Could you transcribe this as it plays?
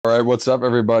All right, what's up,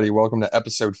 everybody? Welcome to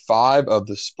episode 5 of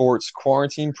the Sports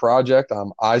Quarantine Project.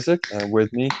 I'm Isaac, and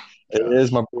with me it is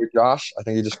Josh. my boy Josh. I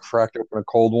think he just cracked open a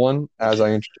cold one as I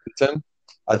introduced him.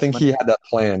 I That's think my he had that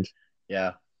planned.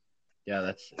 yeah.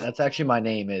 Yeah, that's actually my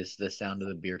name is the sound of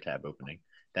the beer tab opening.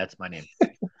 That's my name.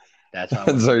 That's how I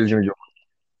want to So be he's gonna introduced.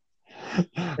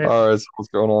 go. Eh, All right, so what's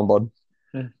going on, bud?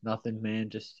 Nothing, man.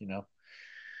 Just,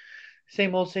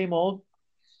 same old, same old.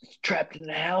 Trapped in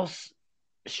the house,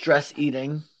 stress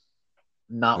eating,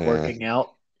 not Yeah, working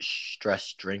out,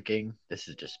 stress drinking. This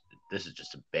is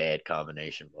just a bad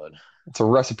combination, bud. it's a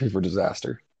recipe for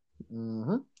disaster.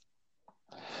 hmm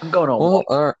I'm going on Well, walks,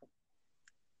 all right.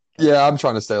 Yeah, I'm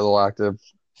trying to stay a little active.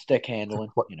 stick handling,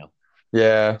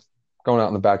 Yeah, going out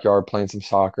in the backyard, playing some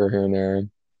soccer here and there, and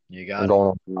You got it.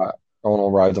 going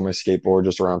on rides on my skateboard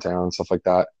just around town and stuff like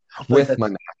that I feel like with my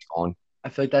that's mask on. I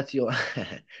feel like that's the only,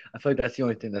 I feel like that's the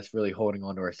only thing that's really holding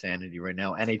on to our sanity right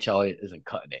now. NHL isn't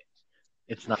cutting it.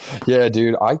 It's not. Yeah,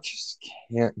 dude, I just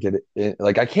can't get it in.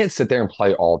 Like, I can't sit there and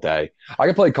play all day. I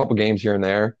can play a couple games here and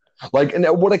there. Like, and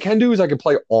what I can do is I can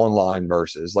play online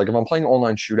versus. Like, if I'm playing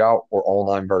online shootout or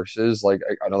online versus, like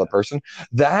another Yeah, person,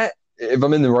 that if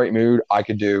I'm in the right mood, I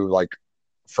could do like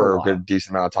for a for a while. good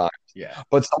decent amount of time. Yeah,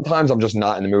 But sometimes I'm just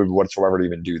not in the mood whatsoever to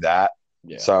even do that.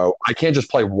 yeah, So I can't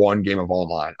just play one game of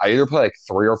online. I either play like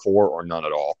three or four or none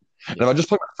at all. And if yeah, I just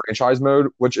play my franchise mode,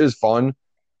 which is fun,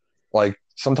 like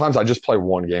sometimes I just play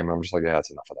one game and I'm just like, yeah, that's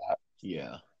enough of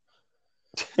yeah.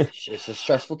 that. It's a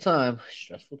stressful time.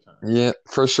 Stressful time. Yeah,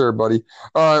 for sure, buddy.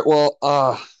 All right,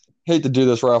 well, hate to do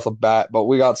this right off the bat, but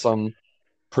we got some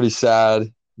pretty sad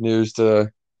news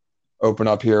to open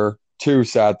up here. Two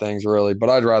sad things, really, but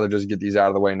I'd rather just get these out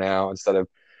of the way now instead of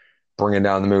bringing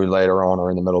down the mood later on or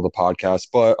in the middle of the podcast.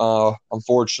 But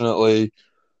unfortunately,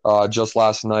 just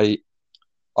last night,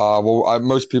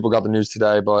 most people got the news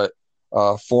today, but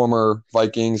former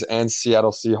Vikings and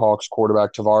Seattle Seahawks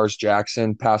quarterback Tavaris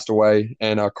Jackson passed away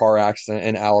in a car accident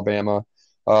in Alabama.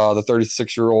 The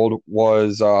 36-year-old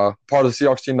was part of the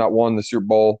Seahawks team that won the Super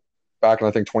Bowl back in,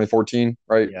 I think, 2014,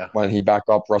 right? Yeah. When he backed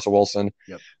up Russell Wilson.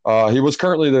 Yep. He was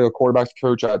currently the quarterback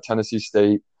coach at Tennessee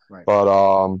State, Right. but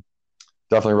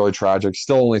definitely really tragic.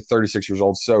 Still only 36 years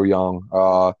old, so young.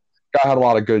 Guy had a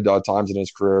lot of good times in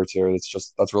his career too.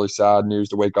 That's really sad news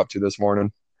to wake up to this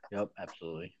morning. Yep.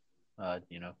 Absolutely.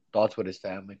 Thoughts with his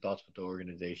family, thoughts with the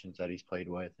organizations that he's played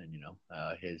with, and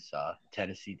his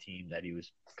Tennessee team that he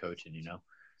was coaching.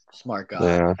 Smart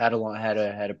guy. Yeah,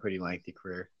 Had a pretty lengthy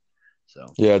career. So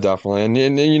yeah, definitely.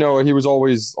 And he was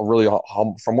always a really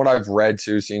from what I've read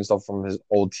too, seeing stuff from his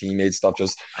old teammates, stuff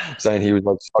just saying he was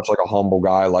like such like a humble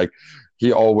guy. Like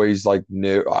he always like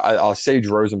knew. Sage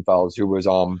Rosenfels, who was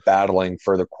battling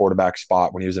for the quarterback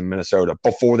spot when he was in Minnesota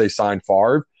before they signed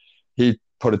Favre, he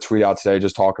put a tweet out today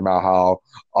just talking about how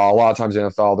a lot of times in the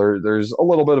NFL there's a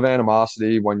little bit of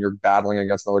animosity when you're battling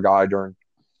against another guy during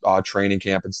training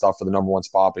camp and stuff for the number one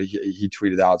spot. But he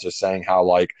tweeted out just saying how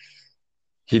like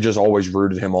he just always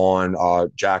rooted him on.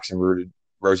 Jackson rooted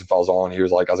Rosenfels on. He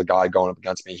was like, as a guy going up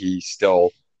against me, he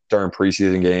still during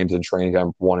preseason games and training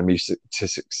camp wanted me to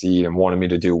succeed and wanted me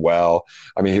to do well.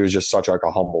 I mean, he was just such like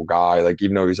a humble guy. Like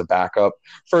even though he was a backup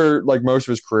for like most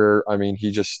of his career, I mean,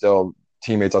 he just still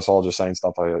teammates I saw just saying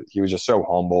stuff like he was just so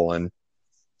humble and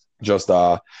just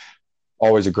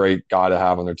always a great guy to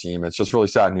have on their team. It's just really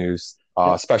sad news,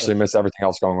 it's especially such amidst everything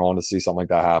else going on to see something like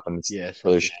that happen. It's yeah, such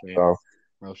really a a shame. shame. So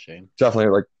Real shame.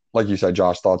 definitely like you said,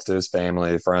 Josh, thoughts to his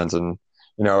family, friends, and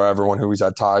everyone who he's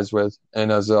had ties with in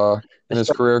his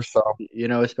Especially career. So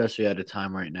especially at a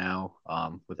time right now,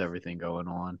 with everything going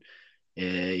on.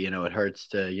 It hurts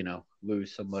to,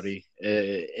 lose somebody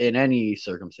in any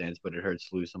circumstance, but it hurts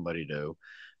to lose somebody to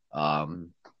um,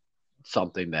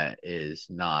 something that is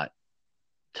not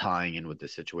tying in with the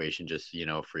situation, just,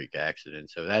 a freak accident.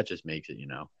 So that just makes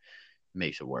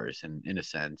it worse in a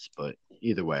sense. But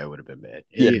either way, it would have been bad,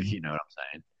 yeah, if you know what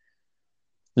I'm saying.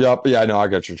 yep, yeah, I know. I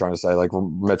get what you're trying to say. Like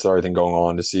amidst everything going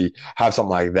on, to see have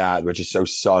something like that, which is so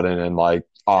sudden and like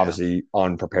Yeah. obviously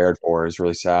unprepared for, is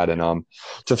really sad. And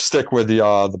to stick with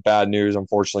the bad news,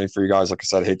 unfortunately for you guys, like I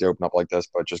said, I hate to open up like this,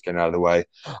 but just getting out of the way.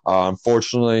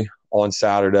 Unfortunately, on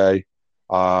Saturday,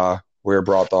 we were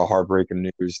brought the heartbreaking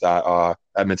news that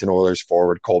Edmonton Oilers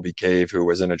forward Colby Cave, who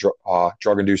was in a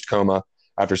drug-induced coma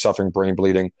after suffering brain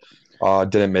bleeding,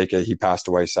 didn't make it. He passed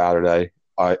away Saturday,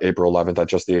 April 11th, at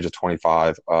just the age of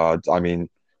 25. I mean,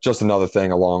 just another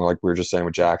thing along, like we were just saying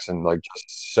with Jackson, like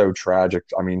just so tragic.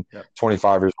 I mean, Yep.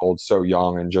 25 years old, so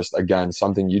young, and just again,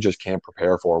 something you just can't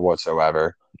prepare for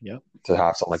whatsoever Yep. to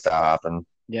have something like that happen.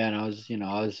 Yeah, and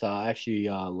I was actually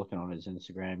looking on his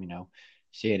Instagram,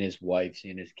 seeing his wife,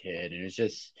 seeing his kid, and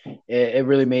it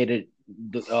really made it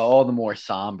all the more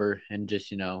somber and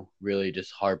just really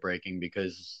just heartbreaking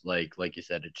because like you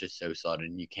said, it's just so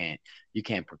sudden. You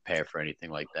can't prepare for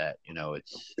anything like that.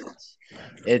 It's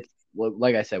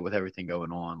like I said, with everything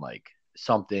going on, like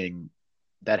something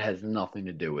that has nothing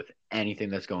to do with anything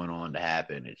that's going on to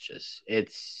happen. It's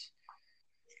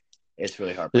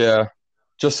really heartbreaking. Yeah,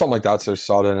 just something like that so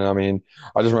sudden. And I mean,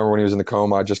 I just remember when he was in the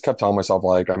coma, I just kept telling myself,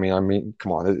 like, I mean,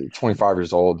 come on, 25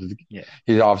 years old. Yeah.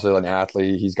 He's obviously an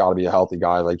athlete. He's got to be a healthy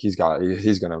guy. Like, he's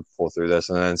gonna pull through this.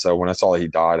 And then so when I saw he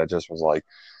died, I just was like,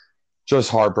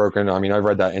 just heartbroken. I mean, I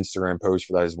read that Instagram post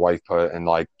for that his wife put, and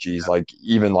like, geez, like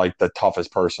even like the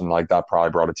toughest person, like that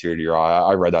probably brought a tear to your eye.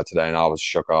 I read that today, and I was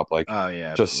shook up. Like, Oh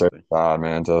yeah, just so absolutely. sad,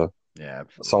 man. To Yeah,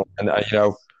 some, absolutely.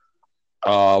 and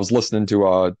I was listening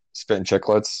to Spittin'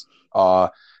 Chicklets.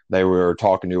 They were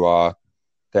talking to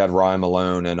they had Ryan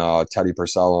Malone and Teddy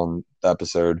Purcell on the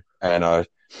episode, and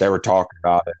they were talking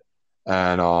about it.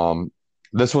 And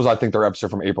this was, I think, their episode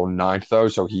from April 9th, though,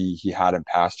 so he hadn't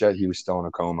passed yet. He was still in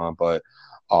a coma, but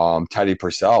Teddy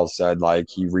Purcell said like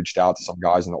he reached out to some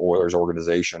guys in the Oilers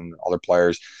organization, other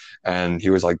players, and he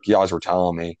was like, "You guys were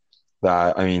telling me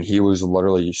that, I mean, he was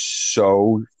literally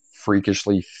so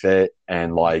freakishly fit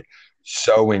and like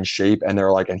so in shape." And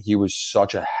they're like, and he was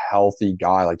such a healthy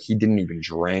guy. Like he didn't even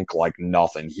drink, like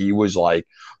nothing. He was like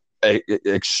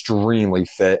extremely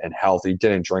fit and healthy,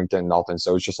 didn't drink, didn't nothing.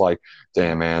 So it's just like,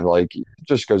 damn, man, like it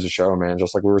just goes to show, man,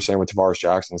 just like we were saying with Tavaris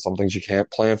Jackson, some things you can't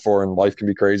plan for and life can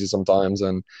be crazy sometimes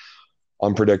and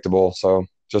unpredictable. So Yep.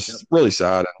 just really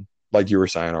sad. And like you were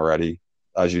saying already,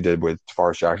 as you did with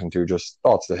Tavaris Jackson too, just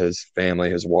thoughts to his family,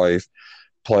 his wife,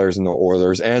 players in the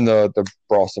Oilers and the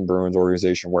Boston Bruins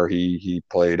organization where he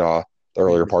played the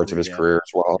earlier parts of Previously, his yeah. career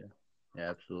as well. Yeah. Yeah,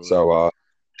 absolutely. So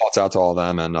thoughts out to all of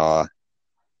them, and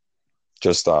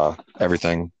just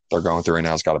everything they're going through right now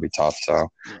has got to be tough. So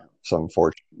Yeah. some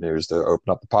unfortunate news to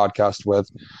open up the podcast with.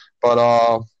 But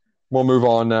we'll move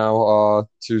on now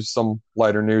to some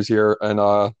lighter news here. And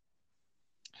I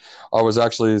was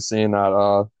actually seeing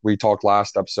that we talked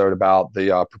last episode about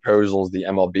the proposals the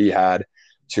MLB had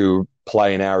to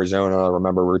play in Arizona.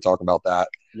 Remember, we were talking about that.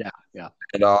 Yeah. Yeah.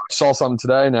 And I saw something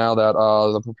today now that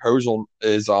the proposal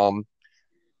is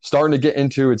starting to get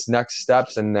into its next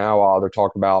steps, and now they're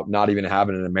talking about not even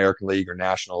having an American League or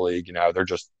National League. They're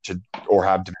just or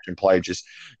have division play, just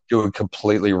do a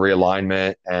completely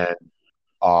realignment and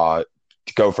to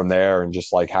go from there and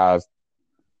just like have,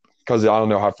 because I don't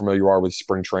know how familiar you are with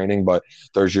spring training, but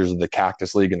there's usually the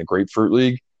Cactus League and the Grapefruit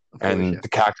League. Of course, And yeah.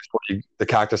 the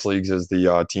Cactus Leagues is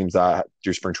the teams that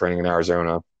do spring training in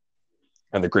Arizona,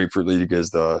 and the Grapefruit League is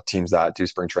the teams that do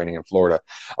spring training in Florida.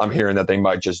 I'm hearing that they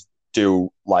might just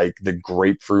do like the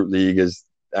Grapefruit League is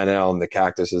NL and the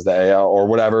Cactus is the AL or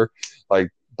whatever. Like,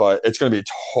 but it's going to be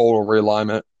a total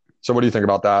realignment. So, what do you think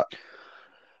about that?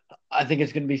 I think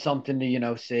it's going to be something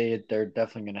to, say they're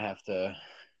definitely going to have to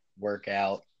work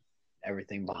out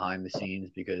everything behind the scenes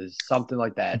because something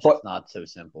like that's But just not so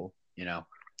simple.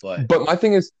 But but my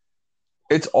thing is,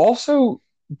 it's also.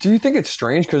 Do you think it's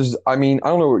strange? Because I mean, I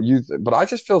don't know what but I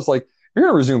just feels like you're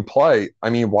going to resume play. I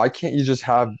mean, why can't you just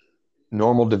have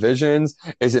normal divisions?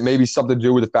 Is it maybe something to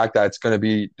do with the fact that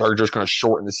they're just going to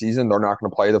shorten the season? They're not going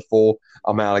to play the full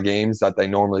amount of games that they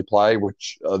normally play,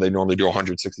 which they normally do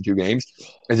 162 games.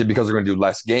 Is it because they're going to do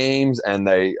less games? And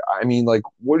I mean, like,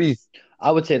 what do you,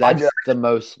 I would say I, that's the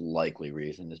most likely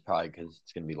reason is probably because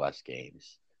it's going to be less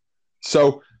games.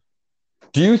 so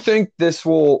do you think this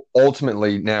will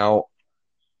ultimately now,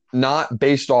 not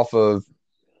based off of,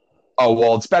 oh,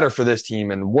 well, it's better for this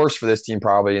team and worse for this team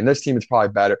probably, and this team is probably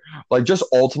better. Like, just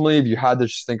ultimately, if you had to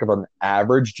just think of an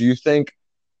average, do you think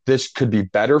this could be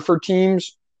better for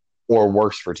teams or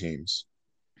worse for teams?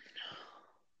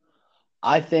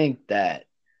 I think that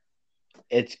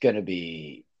it's going to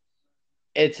be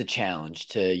it's a challenge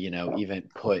to even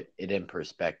put it in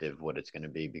perspective what it's going to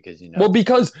be because Well,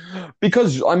 because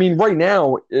I mean, right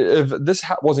now, if this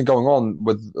wasn't going on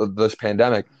with this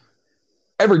pandemic,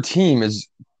 every team is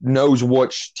knows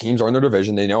which teams are in their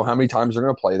division. They know how many times they're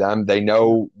going to play them. They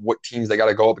know what teams they got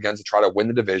to go up against to try to win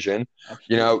the division.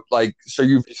 absolutely. Like, so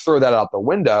you throw that out the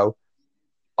window.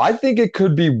 I think it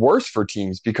could be worse for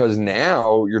teams because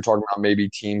now you're talking about maybe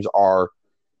teams are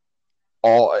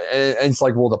all, and it's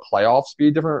like, will the playoffs be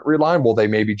a different reline? Will they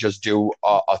maybe just do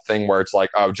a thing where it's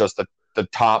like, oh, just the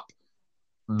top,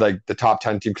 like the top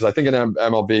 10 team? Because I think in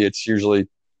MLB, it's usually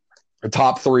the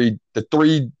top three,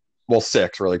 well,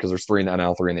 six really, because there's three in the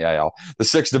NL, three in the AL, the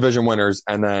six division winners,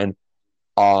 and then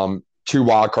two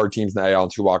wild card teams in the AL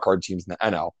and two wild card teams in the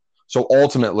NL. So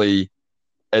ultimately,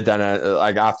 and then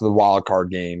like after the wild card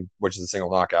game, which is a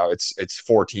single knockout, it's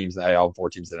four teams in the AL, four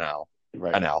teams in the NL.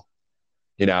 Right.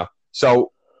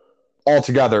 So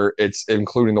altogether, it's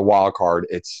including the wild card.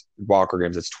 It's wild card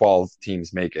games. It's 12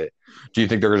 teams make it. Do you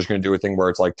think they're just going to do a thing where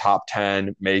it's like top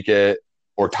 10 make it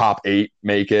or top 8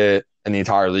 make it in the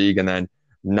entire league, and then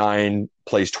 9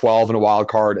 plays 12 in a wild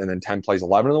card, and then 10 plays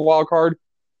 11 in the wild card?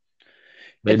 It's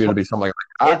Maybe it'll be something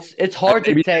like that. it's hard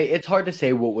to say. It's hard to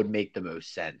say what would make the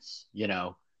most sense,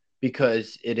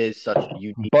 because it is such a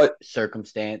unique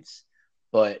circumstance.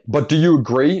 But do you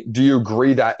agree? Do you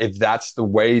agree that if that's the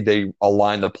way they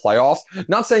align the playoffs,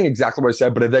 not saying exactly what I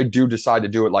said, but if they do decide to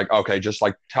do it, like, okay, just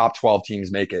like top 12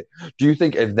 teams make it, do you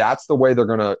think if that's the way they're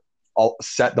going to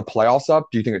set the playoffs up,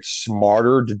 do you think it's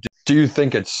smarter do you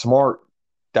think it's smart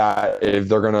that if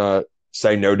they're going to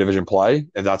say no division play,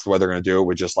 if that's the way they're going to do it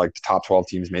with just like the top 12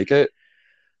 teams make it?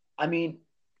 I mean,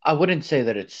 I wouldn't say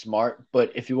that it's smart,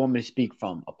 but if you want me to speak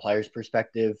from a player's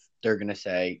perspective, they're going to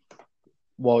say,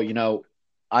 well,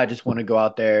 I just want to go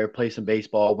out there, play some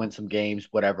baseball, win some games,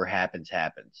 whatever happens,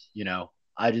 happens.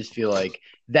 I just feel like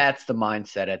that's the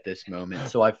mindset at this moment.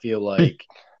 So I feel like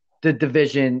the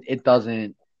division,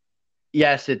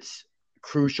 yes, it's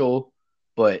crucial,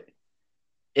 but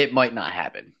it might not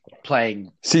happen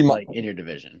playing in your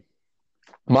division.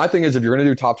 My thing is, if you're going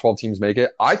to do top 12 teams make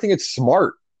it, I think it's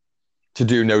smart to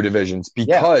do no divisions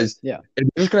because if you're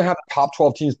just going to have top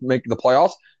 12 teams make the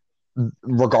playoffs,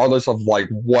 regardless of like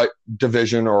what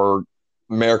division or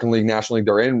American League, National League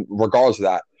they're in, regardless of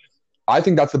that, I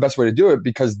think that's the best way to do it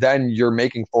because then you're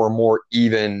making for a more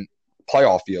even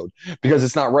playoff field. Because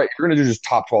it's not right. If you're going to do just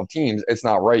top 12 teams, it's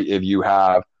not right if you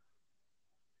have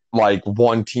like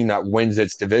one team that wins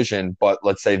its division, but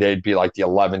let's say they'd be like the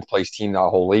 11th place team in the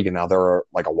whole league, and now they're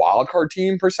like a wild card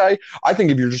team per se. I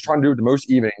think if you're just trying to do it the most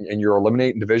even and you're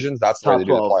eliminating divisions, that's the way they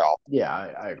do the playoffs. Yeah,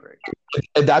 I agree.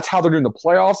 If that's how they're doing the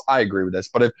playoffs, I agree with this.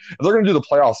 But if they're going to do the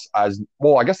playoffs as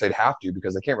well, I guess they'd have to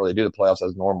because they can't really do the playoffs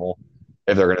as normal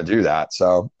if they're going to do that.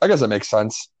 So I guess that makes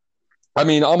sense. I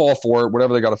mean, I'm all for it.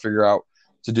 Whatever they got to figure out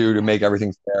to do to make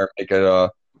everything fair, make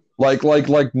it like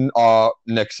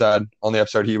Nick said on the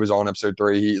episode he was on, episode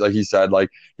 3. He said about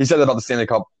the Stanley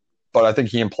Cup, but I think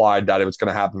he implied that it was going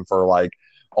to happen for like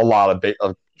a lot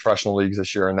of professional leagues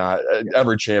this year, and that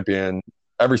every champion,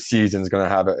 every season is going to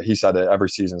have it. He said that every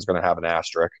season is going to have an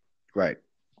asterisk. Right.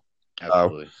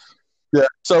 Absolutely.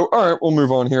 So all right, we'll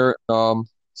move on here.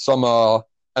 Some a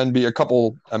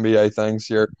couple NBA things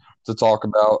here to talk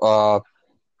about.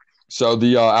 So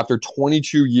the after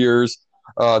 22 years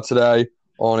today,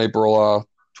 on April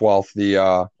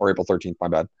 12th, or April 13th, my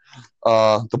bad.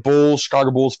 The Chicago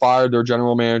Bulls fired their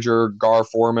general manager, Gar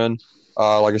Forman.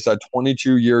 Like I said,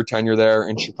 22-year tenure there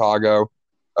in Chicago.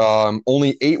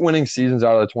 Only 8 winning seasons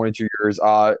out of the 22 years.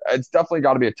 It's definitely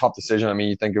got to be a tough decision. I mean,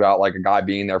 you think about like a guy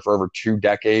being there for over 2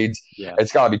 decades. Yeah.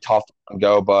 It's got to be tough to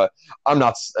go, but I'm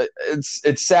not –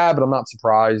 it's sad, but I'm not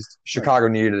surprised. Chicago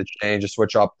needed a change, a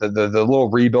switch up. The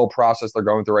little rebuild process they're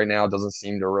going through right now doesn't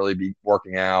seem to really be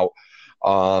working out.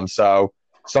 So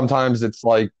sometimes it's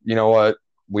like, you know what,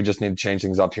 we just need to change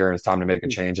things up here, and it's time to make a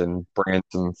change and bring in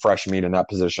some fresh meat in that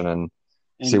position and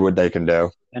see what they can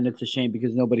do. And it's a shame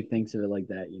because nobody thinks of it like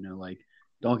that. Like,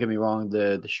 don't get me wrong,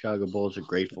 the Chicago Bulls are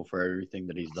grateful for everything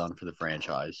that he's done for the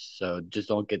franchise. So just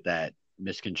don't get that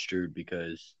misconstrued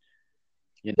because,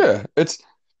 it's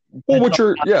well, what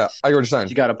you're, I get what you're saying.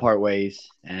 You got to part ways,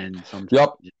 and sometimes. Yep.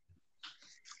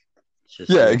 It's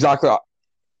just exactly.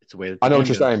 It's the way. I know what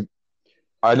you're saying.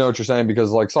 I know what you're saying because,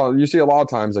 like, so you see a lot of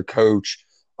times a coach,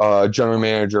 general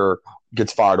manager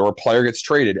gets fired or a player gets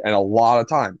traded, and a lot of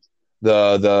times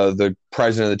the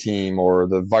president of the team or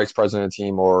the vice president of the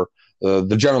team or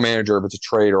the general manager, if it's a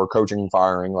trade or a coaching and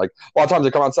firing, like a lot of times they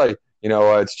come out and say,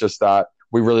 it's just that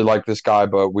we really like this guy,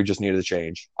 but we just needed a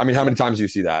change. I mean, how many times do you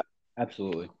see that?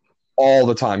 Absolutely. All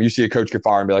the time. You see a coach get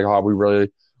fired and be like, oh, we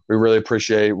really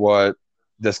appreciate what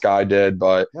this guy did,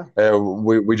 but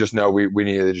we just know we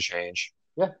needed a change.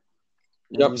 Yeah.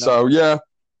 Yep. So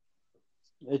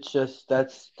it's just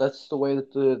that's the way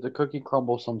that the cookie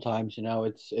crumbles sometimes.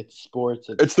 It's sports.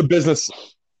 It's the business.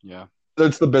 Yeah.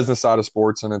 It's the business side of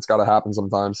sports, and it's got to happen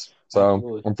sometimes. So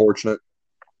Absolutely. Unfortunate.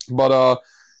 But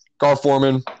Gar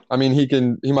Forman, I mean,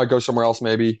 he might go somewhere else.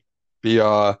 Maybe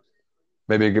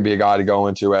maybe it could be a guy to go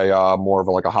into a more of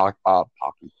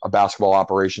a basketball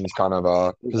operations kind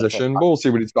of position. But we'll see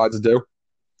what he decides to do.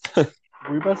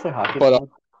 Were you about to say hockey? But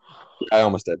I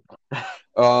almost did.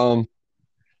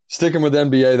 Sticking with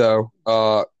NBA,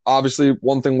 though, obviously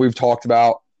one thing we've talked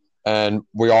about and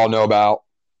we all know about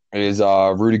is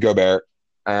Rudy Gobert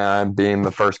and being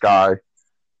the first guy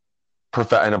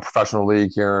in a professional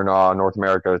league here in North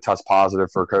America to test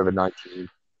positive for COVID-19.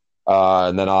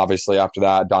 And then obviously after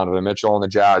that, Donovan Mitchell and the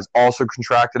Jazz also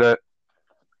contracted it.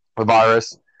 the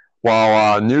virus.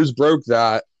 While news broke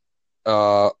that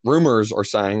rumors are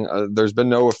saying there's been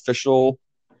no official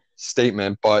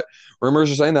statement, but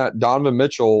rumors are saying that Donovan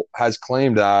Mitchell has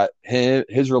claimed that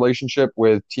his relationship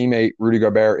with teammate Rudy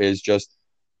Gobert is just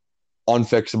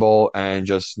unfixable and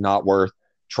just not worth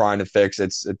trying to fix.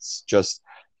 It's just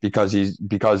because he's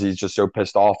just so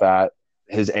pissed off at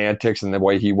his antics and the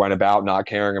way he went about not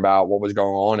caring about what was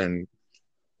going on and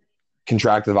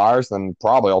contracted the virus, and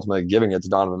probably ultimately giving it to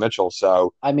Donovan Mitchell.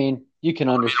 So I mean, you can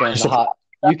understand the hot.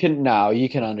 You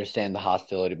can understand the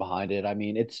hostility behind it. I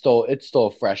mean, it's still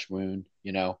a fresh wound,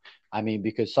 you know. I mean,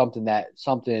 because some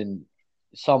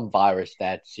virus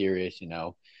that serious, you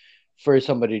know, for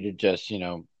somebody to just, you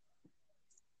know,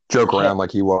 joke around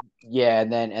like he was. yeah,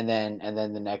 and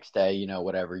then the next day, you know,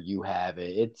 whatever you have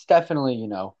it, it's definitely, you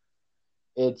know,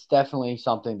 it's definitely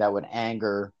something that would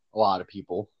anger a lot of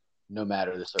people, no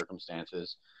matter the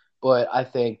circumstances. But I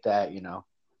think that, you know,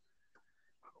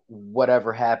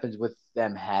 whatever happens with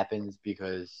them happens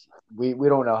because we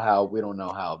don't know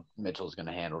how Mitchell's going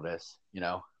to handle this. You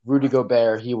know, Rudy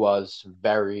Gobert, he was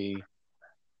very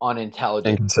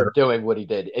unintelligent for Inconsiderate. doing what he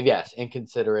did. Yes,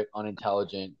 inconsiderate,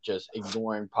 unintelligent, just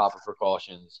ignoring proper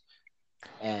precautions.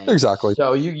 And Exactly.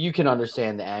 so you can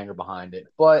understand the anger behind it,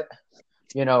 but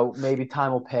you know maybe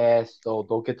time will pass. They'll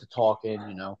get to talking.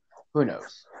 You know, who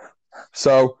knows?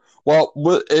 So, well,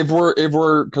 if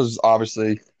we're because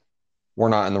obviously we're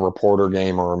not in the reporter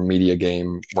game or media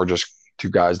game. We're just two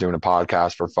guys doing a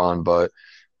podcast for fun. But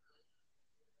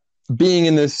being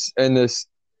in this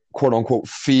quote unquote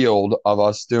field of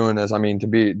us doing this, I mean, to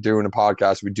be doing a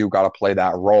podcast, we do got to play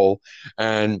that role.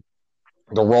 And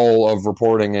the role of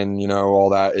reporting and all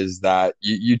that is that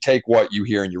you take what you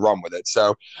hear and you run with it.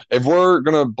 So if we're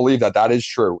gonna believe that that is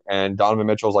true, and Donovan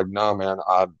Mitchell's like, no man,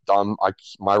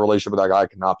 my relationship with that guy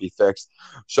cannot be fixed.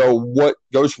 So what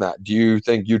goes from that? Do you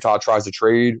think Utah tries to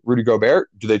trade Rudy Gobert?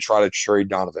 Do they try to trade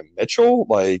Donovan Mitchell?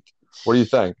 Like, what do you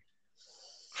think?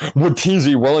 Would teams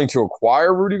be willing to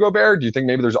acquire Rudy Gobert? Do you think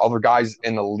maybe there's other guys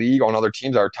in the league on other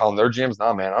teams that are telling their GMs,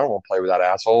 nah man, I don't want to play with that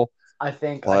asshole? I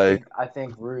think I Like, think I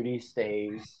think Rudy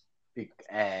stays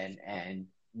and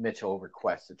Mitchell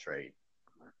requests a trade.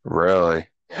 really?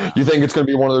 Yeah, You think it's going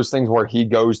to be one of those things where he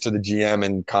goes to the GM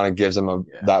and kind of gives him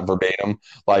yeah, that verbatim,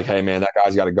 like, "Hey, man, that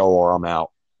guy's got to go or I'm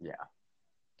out." yeah.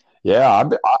 Yeah,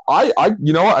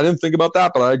 you know what? I didn't think about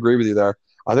that, but I agree with you there.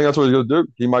 I think that's what he's going to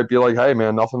do. He might be like, "Hey,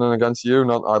 man, nothing against you.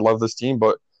 No, I love this team,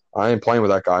 but I ain't playing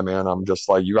with that guy, man. I'm just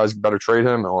like, you guys better trade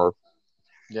him or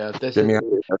Yeah, get me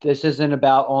this isn't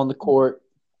about on the court.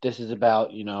 This is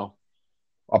about,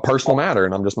 a personal matter,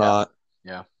 and I'm just yeah, not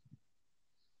yeah.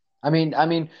 I mean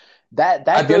that at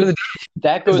that the end goes of the day,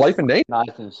 that his goes life and danger.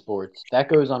 unrecognized in sports. That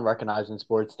goes unrecognized in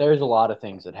sports. There's a lot of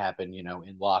things that happen,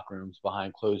 in locker rooms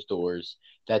behind closed doors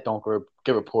that don't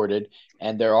get reported.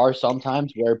 And there are some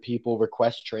times where people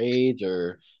request trades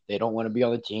or they don't want to be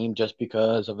on the team just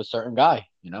because of a certain guy.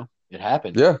 It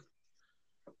happens. Yeah,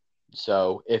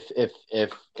 So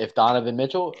if Donovan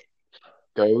Mitchell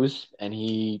goes and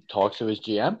he talks to his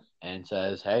GM and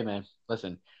says, "Hey, man,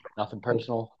 listen, nothing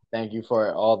personal. Thank you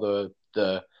for all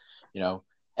the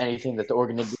anything that the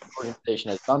organization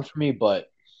has done for me, but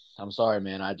I'm sorry,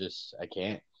 man. I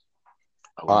can't.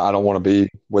 I won't." I don't want to be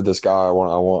with this guy.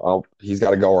 He's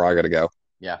got to go or I got to go.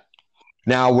 Yeah,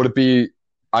 Now, would it be?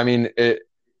 I mean,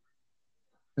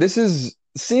 this is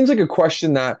seems like a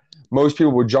question that most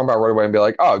people would jump out right away and be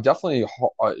like, "Oh, definitely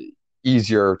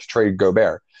easier to trade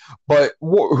Gobert." But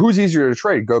who's easier to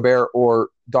trade, Gobert or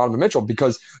Donovan Mitchell?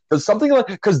 Because something like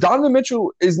because Donovan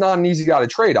Mitchell is not an easy guy to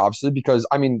trade, obviously. Because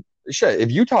I mean, shit,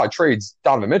 if Utah trades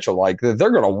Donovan Mitchell, like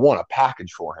they're gonna want a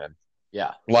package for him.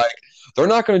 yeah, Like they're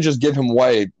not gonna just give him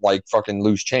away like fucking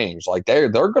loose change. Like they're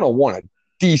gonna want a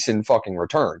decent fucking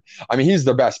return. I mean, he's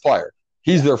their best player.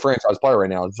 He's yeah, their franchise player right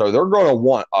now. So they're going to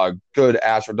want a good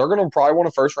ass. They're going to probably want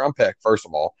a first round pick, first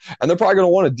of all. And they're probably going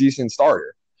to want a decent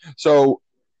starter. So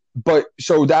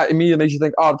that immediately makes you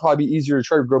think, oh, it'd probably be easier to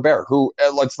trade Gobert, who,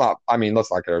 let's not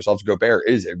kid ourselves. Gobert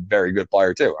is a very good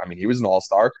player, too. I mean, he was an all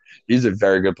star. He's a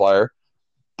very good player.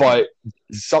 But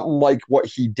something like what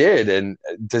he did, and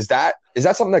is that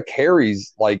something that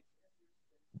carries, like,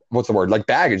 what's the word? Like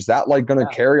baggage. Is that like going to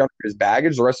yeah. carry on his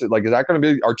baggage? The rest of it, like, is that going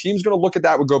to be our team's going to look at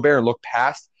that with Gobert and look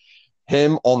past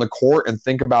him on the court and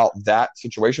think about that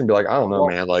situation and be like, I don't know, Well,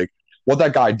 man. Like, what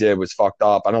that guy did was fucked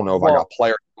up. I don't know if I got well,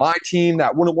 players on my team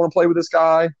that wouldn't want to play with this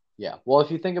guy. yeah. Well,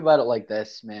 if you think about it like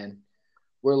this, man,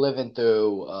 we're living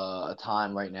through a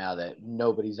time right now that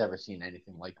nobody's ever seen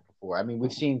anything like it before. I mean,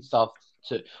 we've seen stuff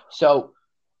so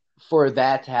for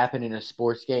that to happen in a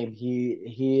sports game,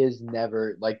 he is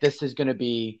never like this is going to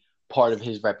be part of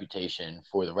his reputation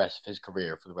for the rest of his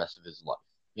career, for the rest of his life.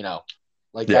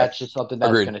 Like Yeah. that's just something that's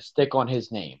Agreed. going to stick on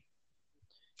his name.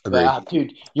 Agreed.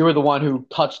 Dude, you were the one who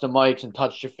touched the mics and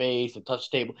touched your face and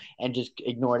touched the table and just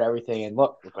ignored everything. And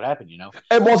look what happened,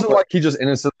 It wasn't like he just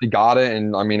innocently got it,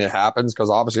 and I mean it happens because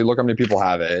obviously look how many people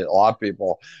have it. A lot of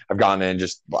people have gotten it and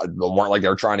just weren't like they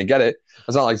were trying to get it.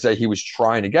 It's not like say he was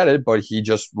trying to get it, but he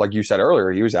just like you said earlier,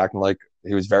 he was acting like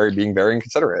he was being very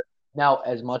inconsiderate. Now,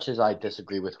 as much as I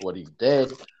disagree with what he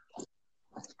did,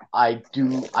 I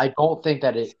don't think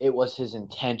that it was his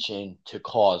intention to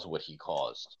cause what he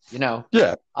caused.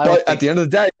 Yeah, but at the end of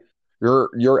the day,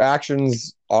 your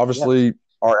actions obviously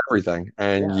are everything,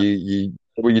 and you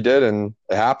did what you did, and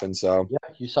it happened. So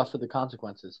you suffer the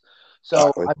consequences. So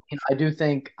exactly. I mean,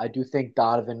 I do think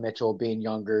Donovan Mitchell being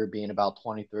younger, being about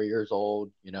 23 years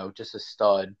old, just a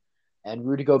stud, and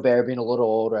Rudy Gobert being a little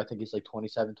older, I think he's like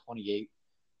 27, 28.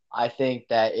 I think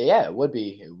that it would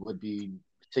be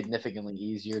significantly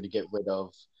easier to get rid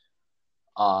of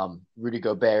Rudy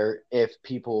Gobert if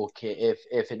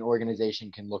an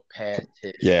organization can look past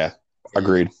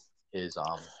agreed his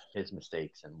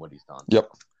mistakes and what he's done. Yep,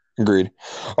 agreed.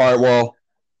 All right,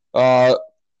 well,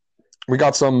 we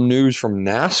got some news from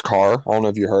NASCAR. I don't know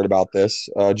if you heard about this.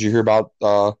 Did you hear about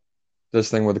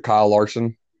this thing with Kyle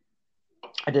Larson?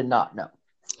 I did not. No.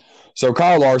 So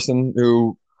Kyle Larson,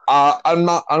 who I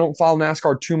don't follow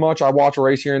NASCAR too much. I watch a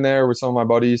race here and there with some of my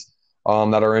buddies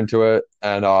that are into it,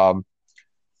 and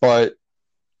but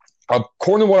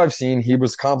according to what I've seen, he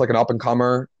was kind of like an up and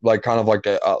comer, like kind of like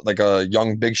a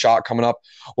young big shot coming up.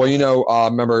 Well,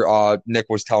 remember Nick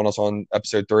was telling us on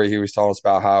episode 3, he was telling us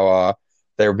about how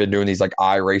they've been doing these like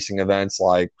racing events,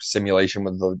 like simulation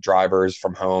with the drivers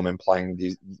from home and playing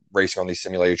these racing on these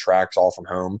simulated tracks all from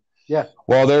home. Yeah.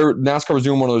 Well, NASCAR was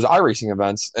doing one of those iRacing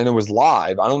events, and it was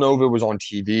live. I don't know if it was on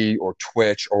TV or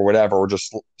Twitch or whatever, or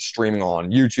just streaming on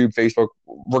YouTube, Facebook,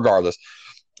 regardless.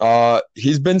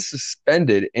 He's been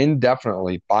suspended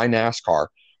indefinitely by NASCAR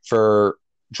for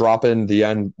dropping the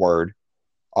N-word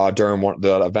during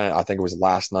the event. I think it was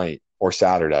last night or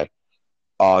Saturday.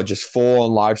 Just full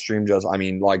on live stream.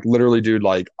 Like literally, dude,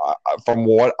 like from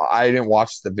what I didn't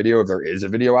watch the video, if there is a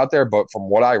video out there, but from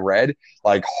what I read,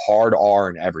 like hard R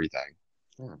and everything.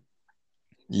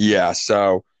 Yeah.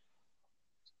 So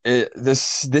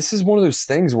this is one of those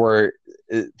things where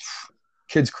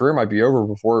kid's career might be over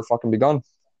before it fucking begun.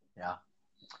 Yeah.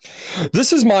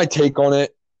 This is my take on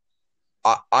it.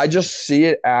 I just see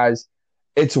it as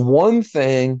it's one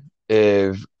thing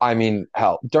if,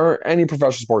 hell, during any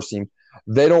professional sports team,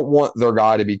 they don't want their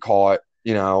guy to be caught,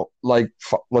 like,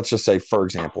 let's just say, for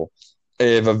example,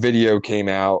 if a video came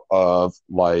out of,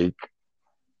 like,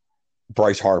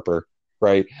 Bryce Harper,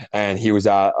 right, and he was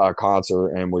at a concert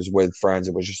and was with friends,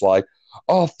 it was just like,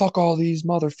 oh, fuck all these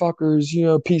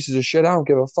motherfuckers, pieces of shit, I don't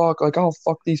give a fuck, like, I'll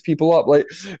fuck these people up. Like,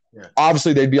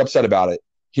 obviously, they'd be upset about it.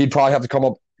 He'd probably have to come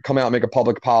out and make a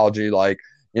public apology, like,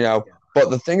 But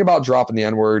the thing about dropping the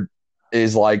N-word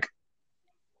is, like,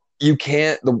 you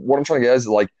can't – what I'm trying to get is,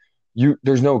 like,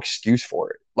 there's no excuse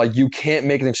for it. Like, you can't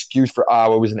make an excuse for,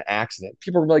 it was an accident.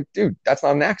 People are like, dude, that's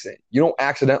not an accident. You don't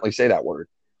accidentally say that word.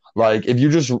 Like, if you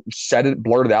just said it,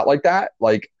 blurted out like that,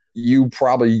 like, you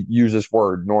probably use this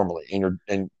word normally.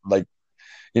 Like,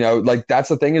 that's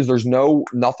the thing is there's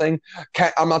nothing.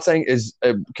 I'm not saying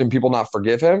can people not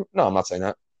forgive him? No, I'm not saying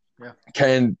that. Yeah.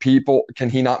 Can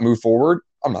he not move forward?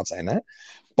 I'm not saying that.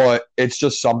 But it's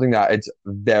just something that it's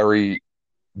very,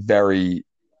 very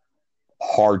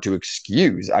hard to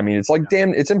excuse. It's like,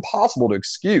 damn, it's impossible to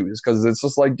excuse because it's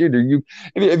just like, dude,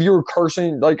 if you were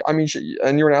cursing, like,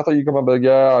 and you're an athlete, you come up and be like,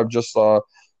 yeah, I've just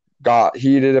got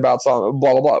heated about something,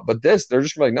 blah, blah, blah. But they're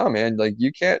just like, no, man, like,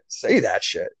 you can't say that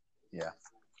shit. Yeah.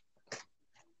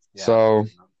 So,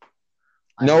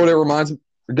 what it reminds me?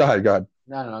 Go ahead.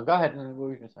 No. Go ahead. What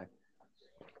were you going to say?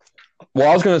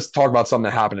 Well, I was going to talk about something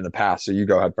that happened in the past, so you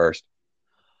go ahead first.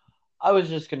 I was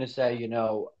just going to say,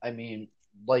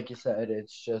 like you said,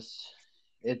 it's just,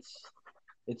 it's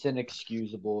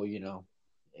inexcusable,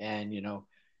 and, you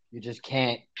just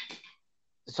can't,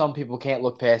 some people can't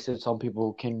look past it. Some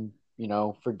people can,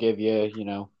 forgive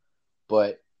you,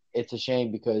 but it's a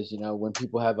shame because, when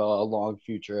people have a long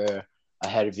future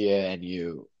ahead of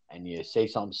you and you say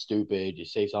something stupid, you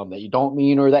say something that you don't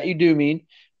mean or that you do mean,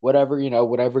 whatever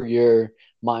your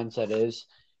mindset is,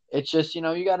 it's just, you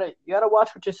gotta watch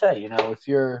what you say,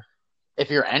 if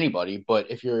you're anybody, but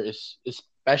if you're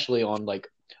especially on like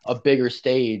a bigger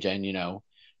stage and,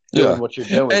 doing what you're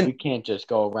doing, and you can't just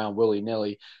go around willy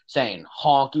nilly saying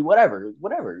honky, whatever,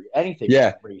 anything.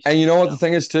 Yeah. And you know what the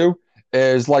thing is too,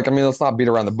 is like, let's not beat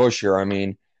around the bush here.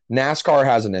 NASCAR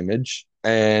has an image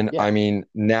And Yeah. I mean,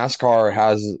 NASCAR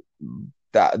has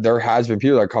that. There has been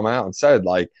people that come out and said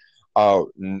like, "Oh,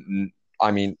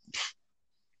 I mean,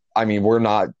 we're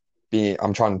not being.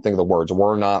 I'm trying to think of the words.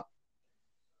 We're not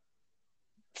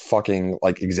fucking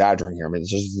like exaggerating here. I mean,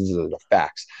 it's just these are the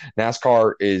facts.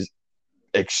 NASCAR is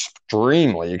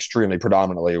extremely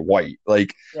predominantly white.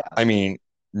 Like, Yeah. I mean,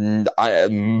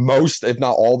 most, if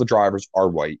not all, the drivers are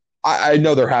white. I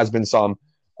know there has been some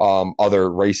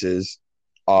other races,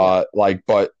 Yeah.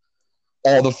 but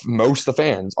all the most of the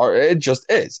fans are. It just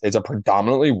is. It's a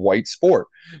predominantly white sport.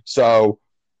 So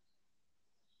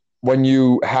when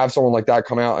you have someone like that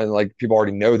come out and like people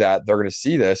already know that they're going to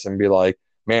see this and be like,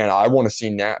 man, I want to see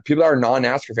people that are non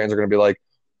NASCAR fans are going to be like,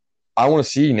 I want to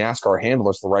see NASCAR handle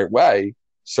this the right way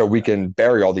so we Yeah. can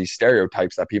bury all these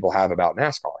stereotypes that people have about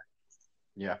NASCAR.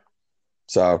 Yeah.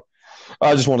 So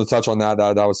I just wanted to touch on that.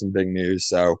 That was some big news.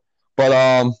 So, but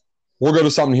we'll go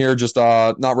to something here. Just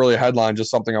not really a headline,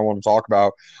 just something I want to talk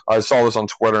about. I saw this on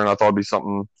Twitter, and I thought it'd be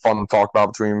something fun to talk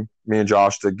about between me and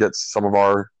Josh to get some of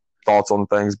our thoughts on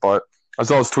things. But I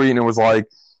saw this tweet, and it was like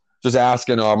just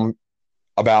asking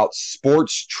about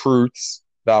sports truths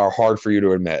that are hard for you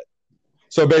to admit.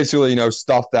 So basically,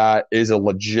 stuff that is a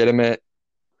legitimate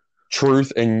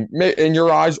truth in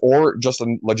your eyes, or just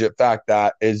a legit fact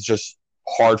that is just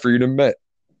hard for you to admit.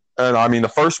 And I mean, the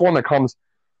first one that comes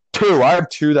two, I have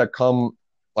two that come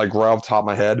like right off the top of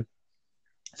my head.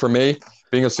 For me,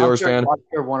 being a Steelers fan, I'm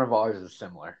sure one of ours is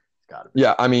similar. It's got to be.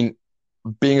 yeah, I mean,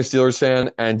 being a Steelers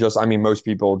fan, and just, I mean, most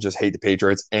people just hate the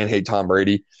Patriots and hate Tom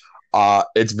Brady.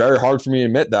 It's very hard for me to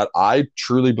admit that I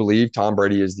truly believe Tom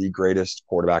Brady is the greatest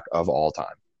quarterback of all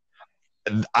time.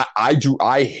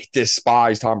 I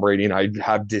despise Tom Brady, and I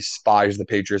have despised the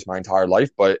Patriots my entire life,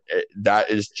 but that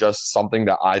is just something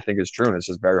that I think is true, and it's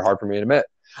just very hard for me to admit.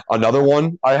 Another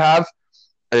one I have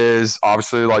is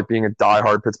obviously like being a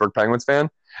diehard Pittsburgh Penguins fan.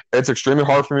 It's extremely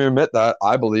hard for me to admit that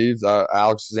I believe that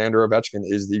Alexander Ovechkin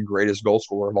is the greatest goal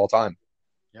scorer of all time.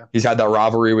 Yeah. He's had that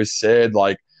rivalry with Sid.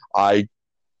 Like, I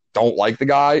don't like the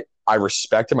guy. I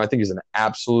respect him. I think he's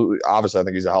obviously, I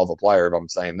think he's a hell of a player if I'm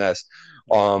saying this.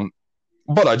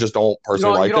 But I just don't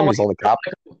personally like him. He's only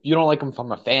captain. You don't like him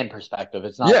from a fan perspective.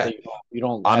 It's not Yeah, that you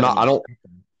don't. I'm not.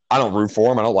 I don't root for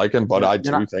him. I don't like him, but I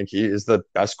do think he is the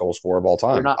best goal scorer of all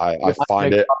time. I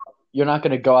find it. You're not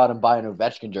going to go out and buy an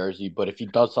Ovechkin jersey, but if he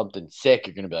does something sick,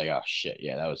 you're going to be like, oh shit,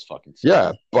 yeah, that was fucking sick.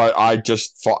 Yeah, but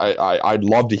I'd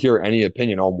love to hear any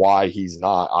opinion on why he's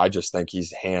not. I just think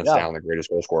he's hands down the greatest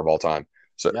goal scorer of all time.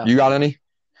 So you got any?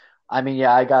 I mean,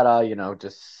 yeah, I got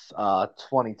just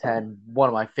 2010, one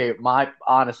of my favorite,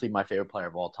 honestly my favorite player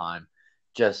of all time,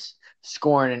 just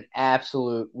scoring an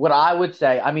absolute. What I would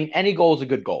say, I mean, any goal is a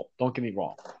good goal. Don't get me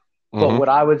wrong, but what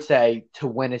I would say to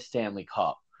win a Stanley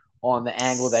Cup on the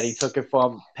angle that he took it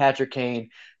from Patrick Kane,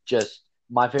 just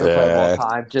my favorite player of all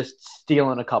time, just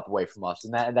stealing a cup away from us,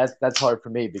 and that's hard for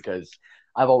me because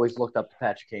I've always looked up to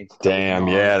Patrick Kane. Damn,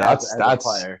 yeah, that's a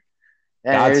player.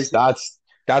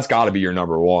 That's got to be your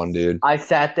number one, dude. I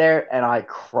sat there and I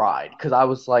cried because I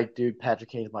was like, dude, Patrick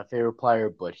Kane's my favorite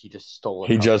player, but he just stole it.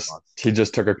 He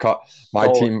just took a cut.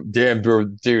 My team, damn,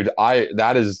 dude,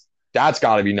 that's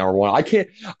got to be number one.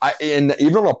 And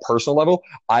even on a personal level,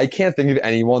 I can't think of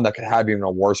anyone that could have even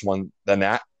a worse one than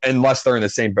that, unless they're in the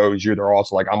same boat as you. They're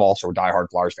also like, I'm also a diehard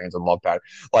Flyers fans and love Pat.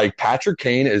 Like, Patrick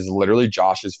Kane is literally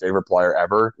Josh's favorite player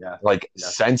ever. Yeah.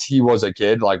 Since he was a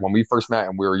kid, like when we first met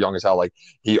and we were young as hell, like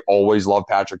he always loved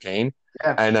Patrick Kane.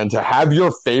 Yeah. And then to have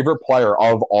your favorite player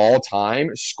of all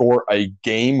time score a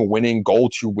game-winning goal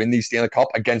to win the Stanley Cup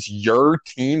against your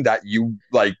team that you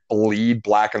like bleed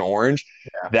black and orange,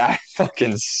 that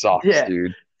fucking sucks,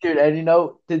 dude. Dude, and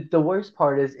the worst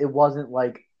part is it wasn't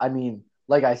like, I mean,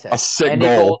 like I said, a sick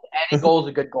goal. Any goal is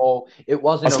a good goal. It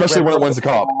wasn't, especially when it wins the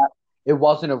cup. It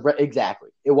wasn't exactly.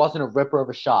 It wasn't a ripper of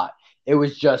a shot. It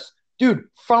was just, dude,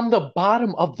 from the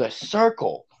bottom of the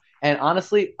circle. And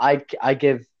honestly, I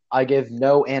give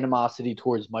no animosity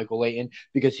towards Michael Leighton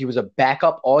because he was a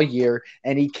backup all year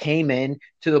and he came in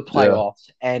to the playoffs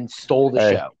and stole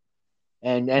the show.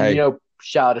 And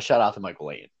shout out to Michael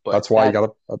Leighton. But that's why you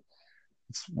gotta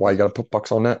put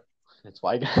bucks on that. That's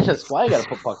why I gotta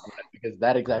put bucks on that, because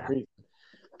that exact reason.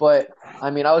 But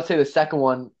I mean, I would say the second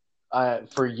one,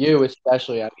 for you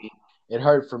especially, I mean, it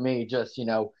hurt for me just,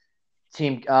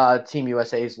 Team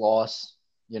USA's loss,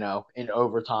 in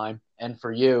overtime. And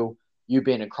for you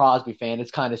being a Crosby fan,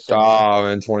 it's kind of similar. Oh,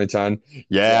 in 2010.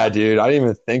 Yeah, dude. I didn't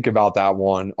even think about that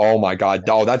one. Oh, my God.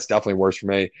 Oh, that's definitely worse for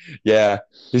me. Yeah.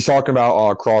 He's talking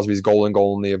about Crosby's goal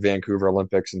in the Vancouver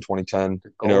Olympics in 2010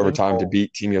 in overtime to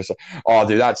beat Team USA. Oh,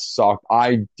 dude, that sucked.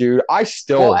 I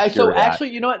still actually,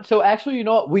 you know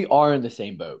what? We are in the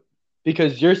same boat.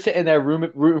 because you're sitting there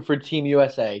rooting for Team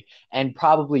USA, and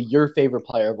probably your favorite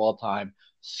player of all time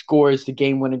scores the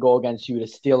game-winning goal against you to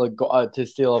steal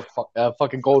a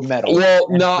fucking gold medal. Well,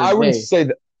 And no, for I wouldn't me, say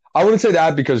that. I wouldn't say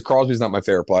that because Crosby's not my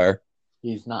favorite player.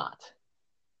 he's not.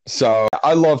 So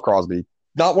I love Crosby.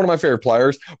 Not one of my favorite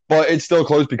players, but it's still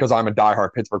close because I'm a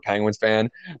diehard Pittsburgh Penguins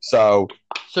fan. So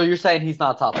So you're saying he's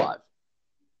not top five?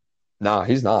 no,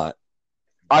 he's not.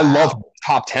 I love Wow.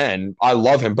 top 10. I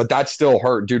love him, but that still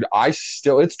hurt, dude. It's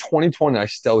 2020. I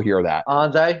still hear that.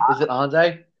 Anze? Is it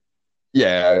Anze?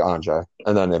 Yeah, Anja,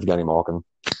 and then Evgeny Malkin.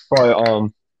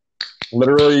 But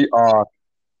literally,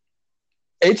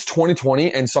 it's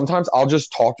 2020, and sometimes I'll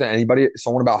just talk to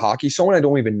someone about hockey, someone I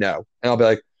don't even know, and I'll be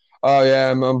like, "Oh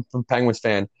yeah, I'm a Penguins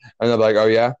fan," and they'll be like, "Oh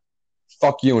yeah,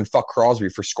 fuck you and fuck Crosby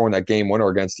for scoring that game winner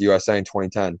against the USA in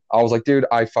 2010." I was like, dude,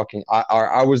 I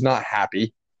was not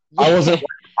happy. I Yeah. wasn't.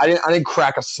 I didn't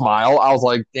crack a smile. I was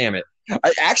like, damn it.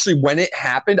 I actually, when it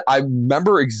happened, I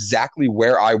remember exactly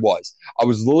where I was. I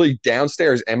was literally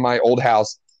downstairs in my old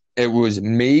house. It was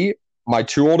me, my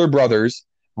two older brothers,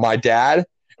 my dad,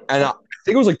 and I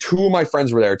think it was like two of my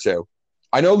friends were there too.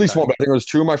 I know at least one, but I think it was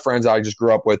two of my friends I just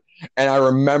grew up with. And I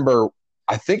remember,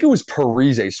 I think it was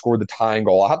Parise scored the tying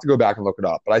goal. I'll have to go back and look it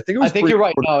up. But I think it I was think Parise you're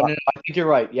right. scored No, the no, no, I think you're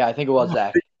right. Yeah, I think it was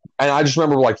Zach. and I just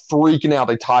remember like freaking out.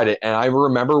 They tied it. And I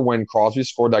remember when Crosby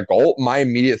scored that goal, my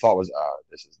immediate thought was,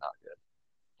 this is not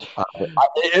good.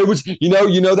 It was,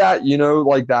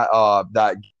 like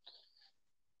that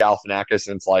Galifianakis,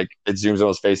 and it's like, it zooms on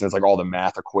his face and it's like all the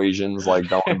math equations like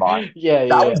going by. Yeah, That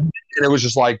yeah. was, and it was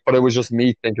just like, but it was just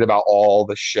me thinking about all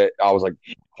the shit. I was like,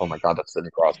 oh my God, that's Sidney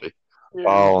Crosby.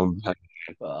 Oh,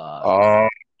 oh,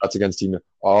 that's against Team.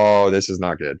 Oh, this is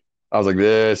not good. I was like,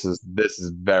 this is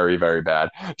very, very bad.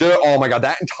 Dude, oh my God,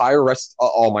 that entire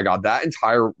oh my God, that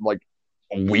entire like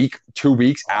week, 2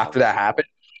 weeks after that happened,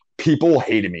 people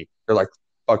hated me. They're like,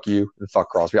 fuck you and fuck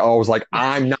Crosby. I was like,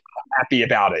 I'm not happy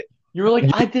about it. You were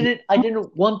like, I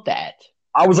didn't want that.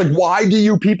 I was like, why do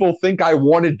you people think I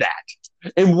wanted that?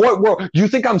 In what world? You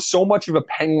think I'm so much of a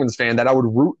Penguins fan that I would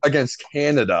root against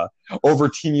Canada over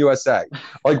Team USA?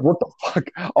 Like, what the fuck?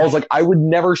 I was like, I would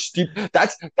never stoop.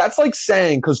 That's like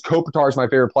saying, because Kopitar is my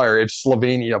favorite player, if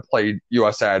Slovenia played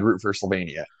USA, I'd root for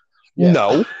Slovenia. Yeah.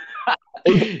 No.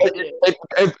 If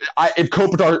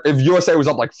USA was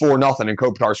up like 4-0 and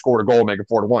Kopitar scored a goal, make it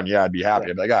 4-1, yeah, I'd be happy.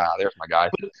 I'd be like, there's my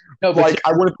guy. No, but like,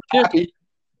 I wouldn't be happy.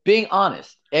 Being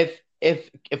honest, if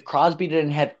Crosby didn't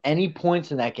have any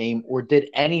points in that game or did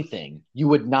anything, you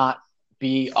would not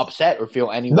be upset or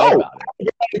feel any way about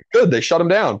it. Good, they shut him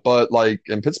down, but like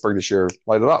in Pittsburgh this year,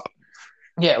 light it up.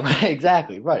 Yeah,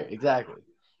 exactly. Right, exactly.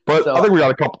 But So, I think we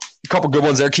got a couple good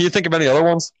ones there. Can you think of any other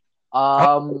ones?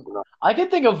 I can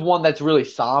think of one that's really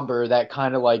somber that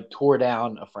kind of like tore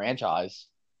down a franchise.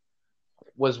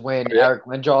 Was when Eric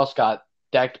Lindros got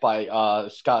decked by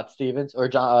Scott Stevens or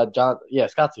Scott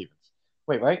Stevens.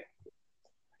 Wait, right?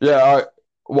 Yeah,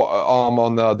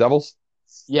 on the Devils.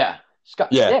 Yeah, Scott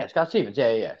Stevens.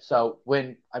 Yeah. So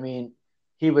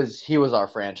he was our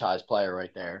franchise player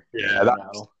right there. Yeah,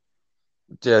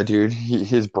 yeah, dude,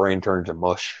 his brain turned to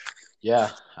mush.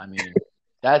 Yeah, I mean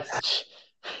that's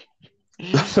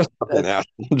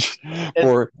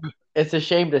It's a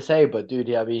shame to say, but dude,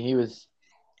 yeah, I mean he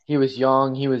was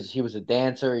young, he was a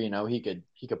dancer, he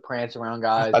could prance around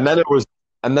guys. And then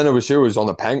it was who was on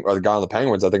the guy on the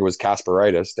Penguins. I think it was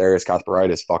Kasperitis. Darius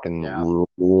Kasperitis fucking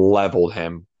leveled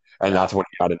him, and that's when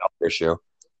he had another issue.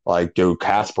 Like, dude,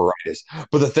 Kasperitis.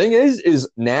 But the thing is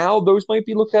now those might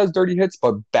be looked at as dirty hits,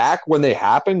 but back when they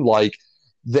happened,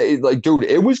 dude,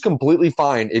 it was completely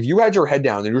fine if you had your head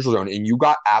down in the neutral zone and you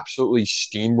got absolutely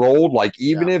steamrolled. Like,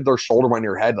 even if their shoulder went in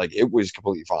your head, like, it was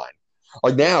completely fine.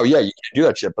 Like, now, yeah, you can't do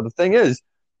that shit. But the thing is,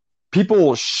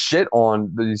 people shit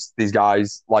on these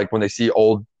guys like when they see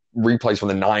old replays from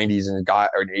the 90s and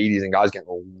or the 80s and guys getting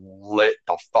lit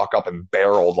the fuck up and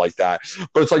barreled like that.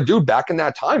 But it's like, dude, back in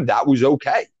that time, that was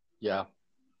okay. Yeah.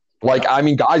 Like, I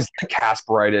mean, guys like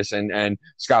Kasperitis and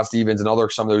Scott Stevens and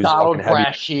some of those Donald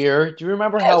Brashear. Do you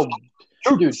remember how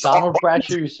dude Donald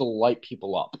Brashear used to light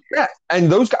people up? Yeah,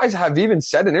 and those guys have even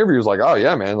said in interviews like, "Oh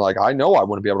yeah, man, like I know I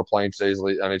wouldn't be able to play in today's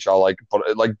NHL." Like,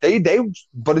 but like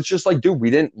but it's just like, dude, we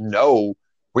didn't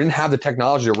have the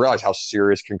technology to realize how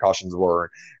serious concussions were,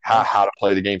 and how to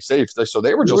play the game safe. So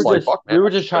they were fuck, man. We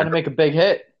were just trying to make a big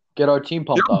hit, get our team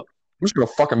pumped up. I'm just gonna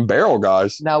fucking barrel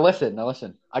guys. Now listen.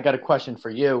 I got a question for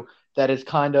you that is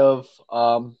kind of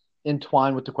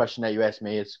entwined with the question that you asked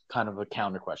me. It's kind of a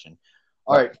counter question.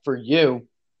 All right, for you,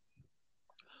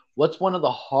 what's one of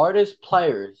the hardest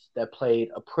players that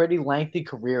played a pretty lengthy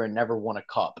career and never won a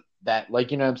cup? that,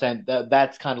 like, you know what I'm saying?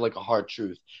 That's kind of like a hard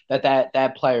truth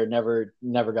that player never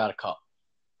got a cup.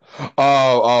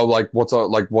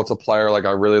 What's a player like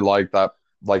I really like that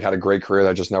like had a great career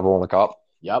that just never won a cup?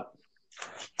 Yep.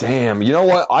 Damn, you know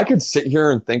what? I could sit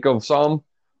here and think of some.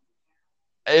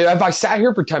 If I sat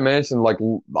here for 10 minutes and like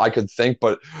I could think,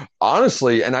 but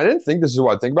honestly, and I didn't think this is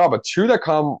what I think about, but two that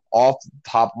come off the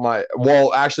top of my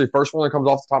well, actually, first one that comes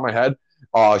off the top of my head,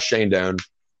 Shane Doan.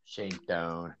 Shane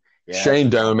Doan. Yeah, Shane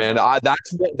Doan, man.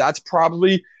 That's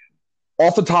probably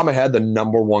off the top of my head the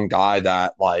number one guy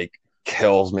that like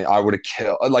kills me. I would have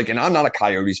killed like, and I'm not a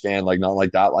Coyotes fan, like not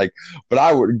like that, like, but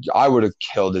I would have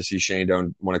killed to see Shane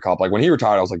Doan win a cup. Like when he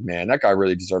retired, I was like, man, that guy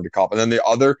really deserved a cup. And then the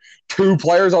other two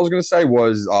players I was gonna say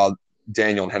was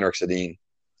Daniel and Henrik Sedin.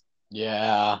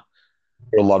 yeah, I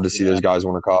would love to see those guys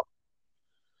win a cup.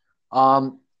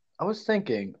 I was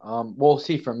thinking, well,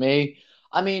 see, for me,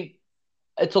 I mean,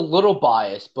 it's a little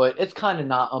biased, but it's kind of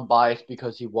not unbiased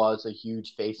because he was a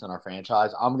huge face in our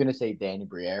franchise. I'm gonna say Danny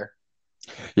Briere.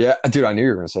 Yeah, dude, I knew you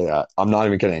were gonna say that. I'm not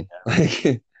even kidding.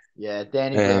 Yeah,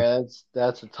 Danny Yeah. Briere.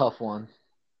 That's a tough one.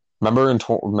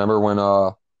 Remember when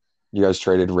you guys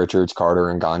traded Richards, Carter,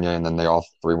 and Gagne, and then they all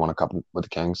three won a cup with the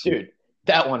Kings? Dude,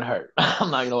 that one hurt. I'm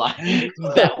not gonna lie.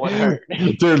 That one hurt.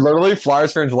 Dude, literally,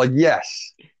 Flyers fans were like,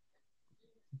 yes.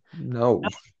 No.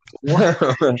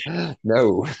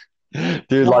 No.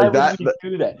 Dude, Why like would that. we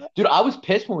do that? Dude, I was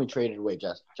pissed when we traded away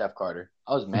Jeff Carter.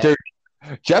 I was mad. Dude,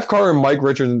 Jeff Carter and Mike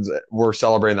Richards were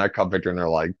celebrating that cup victory, and they're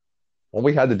like, all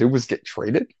we had to do was get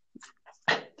traded?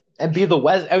 And be the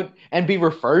West and be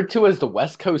referred to as the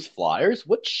West Coast Flyers?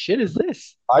 What shit is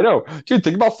this? I know. Dude,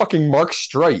 think about fucking Mark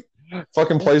Streit.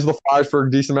 Fucking plays with the Flyers for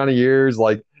a decent amount of years,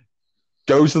 like,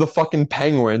 goes to the fucking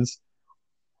Penguins,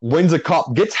 wins a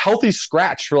cup, gets healthy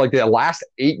scratch for like the last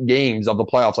 8 games of the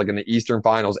playoffs, like in the Eastern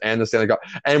Finals and the Stanley Cup,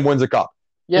 and wins a cup.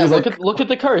 Yeah, He's look at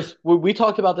the curse. We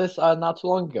talked about this not too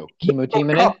long ago. Chemo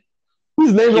teaming in.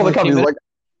 His name's on the cup. He's Teaming. like,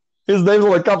 his name's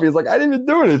on the cup. He's like, I didn't even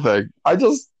do anything. I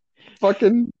just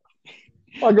fucking.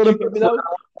 I got Did you hear me though?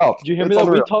 Oh, Did you hear me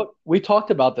though? We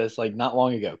talked about this like not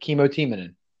long ago. Chemo teaming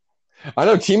in. I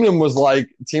know Tiemann was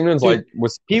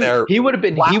there. He would have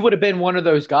been one of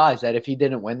those guys that if he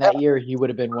didn't win that year, he would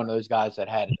have been one of those guys that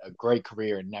had a great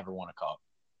career and never won a cup.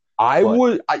 I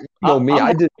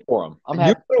did for him. I'm you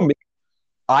happy. know me.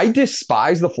 I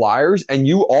despise the Flyers, and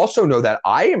you also know that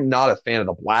I am not a fan of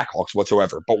the Blackhawks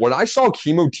whatsoever. But when I saw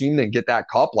Chemo Tiemann get that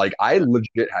cup, like I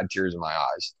legit had tears in my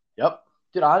eyes. Yep.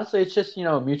 Dude, honestly, it's just,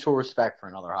 mutual respect for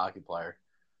another hockey player.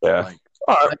 Yeah. Like,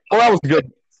 All right. Well, that was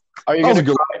good. Are you gonna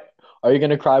cry? Are you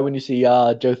gonna cry when you see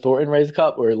Joe Thornton raise a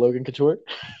cup or Logan Couture?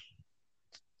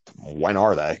 When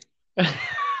are they?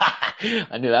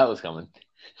 I knew that was coming.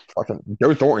 Fucking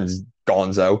Joe Thornton's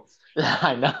gonzo.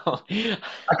 I know.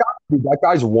 That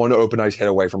guy's one open ice hit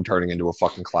away from turning into a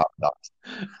fucking cloud of dust.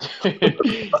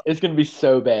 It's gonna be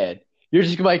so bad. You're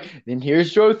just gonna be like, then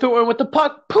here's Joe Thornton with the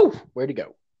puck. Poof! Where'd he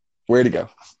go? Where'd he go?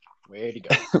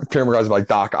 Camera guys are like,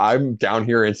 Doc, I'm down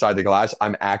here inside the glass.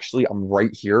 I'm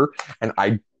right here, and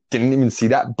I didn't even see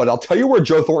that. But I'll tell you where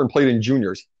Joe Thornton played in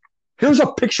juniors. Here's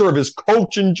a picture of his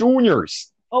coach in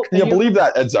juniors. Oh, can you believe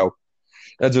that, Edzo?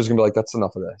 Edzo's gonna be like, that's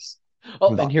enough of this.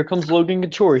 Oh, and here comes Logan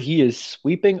Couture. He is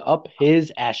sweeping up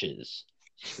his ashes.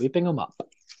 Sweeping them up.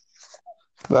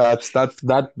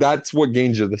 That's what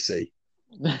gains you the sea.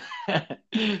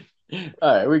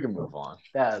 All right, we can move on.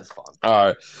 That is fun.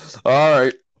 All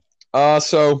right.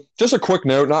 So just a quick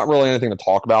note, not really anything to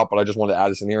talk about, but I just wanted to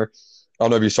add this in here. I don't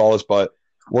know if you saw this, but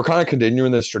we're kind of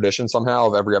continuing this tradition somehow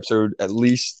of every episode, at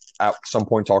least at some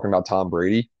point, talking about Tom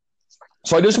Brady.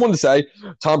 So I just wanted to say,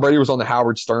 Tom Brady was on the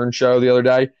Howard Stern show the other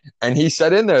day, and he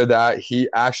said in there that he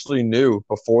actually knew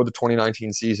before the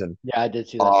 2019 season. Yeah, I did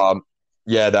see that.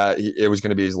 That it was going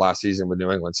to be his last season with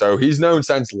New England. So he's known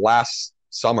since last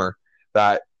summer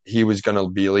that he was going to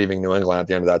be leaving New England at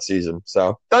the end of that season.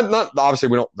 So obviously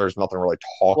there's nothing really to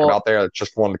talk about there. I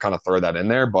just wanted to kind of throw that in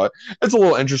there, but it's a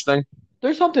little interesting.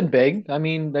 There's something big. I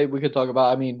mean, we could talk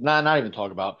about. I mean, not even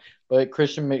talk about, but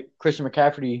Christian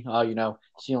McCaffrey,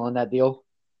 sealing that deal.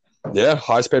 Yeah,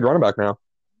 highest paid running back now,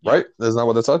 right? Isn't that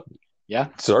what that said? Yeah,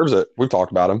 deserves it. We've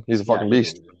talked about him. He's a fucking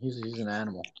beast. He's an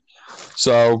animal.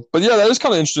 So, but yeah, that is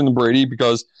kind of interesting to Brady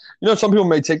because some people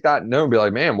may take that note and be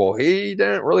like, man, well, he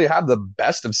didn't really have the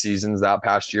best of seasons that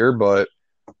past year, but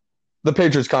the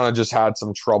Patriots kind of just had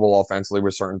some trouble offensively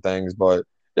with certain things. But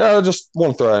yeah, I just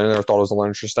want to throw that in there. I thought it was a little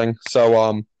interesting.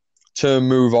 So, to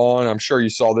move on, I'm sure you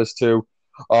saw this too.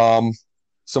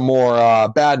 Some more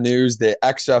bad news. The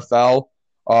XFL,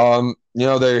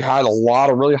 they had a lot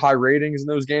of really high ratings in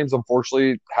those games.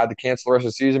 Unfortunately, had to cancel the rest of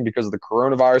the season because of the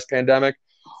coronavirus pandemic.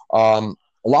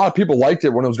 a lot of people liked it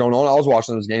when it was going on. I was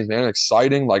watching those games, man.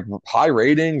 Exciting, like high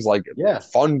ratings, like Yeah.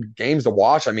 fun games to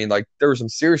watch. I mean, like there was some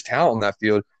serious talent in that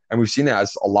field, and we've seen that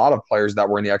as a lot of players that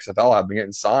were in the XFL have been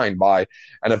getting signed by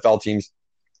NFL teams.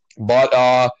 But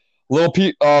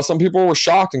some people were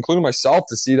shocked, including myself,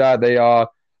 to see that they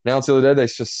announced the other day they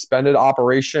suspended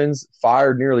operations,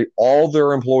 fired nearly all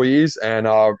their employees, and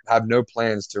have no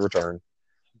plans to return.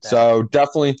 So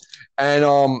definitely, and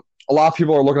a lot of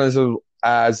people are looking at this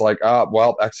as like,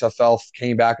 well, XFL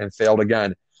came back and failed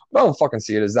again. But I don't fucking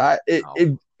see it as that.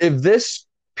 If this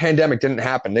pandemic didn't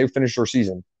happen, they finished their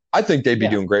season. I think they'd be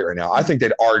doing great right now. I think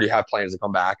they'd already have plans to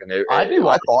come back, and I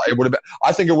thought it would have been.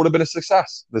 I think it would have been a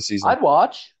success this season. I'd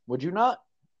watch. Would you not?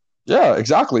 Yeah,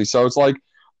 exactly. So it's like,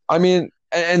 I mean,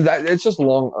 and that it's just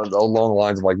along the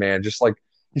lines of like, man, just like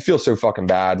you feel so fucking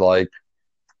bad, like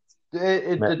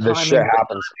this shit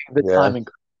happens. The timing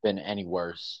could have been any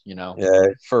worse, you know. Yeah,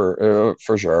 for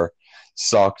sure,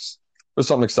 sucks. There's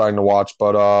something exciting to watch,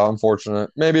 but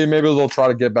unfortunate. Maybe they'll try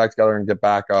to get back together and get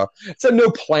back. It said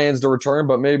no plans to return,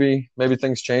 but maybe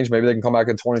things change. Maybe they can come back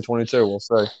in 2022. We'll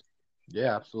see.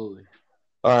 Yeah, absolutely.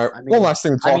 All right, one last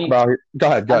thing to talk about here. Go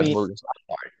ahead.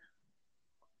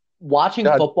 Watching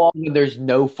football when there's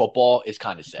no football is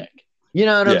kind of sick. You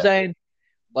know what I'm saying?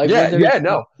 Like,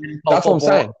 no, that's what I'm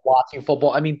saying. Watching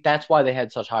football, I mean, that's why they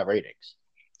had such high ratings.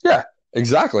 Yeah,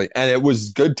 exactly, and it was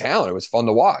good talent. It was fun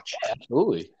to watch. Yeah,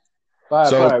 absolutely. All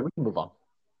right, we can move on.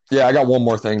 Yeah, I got one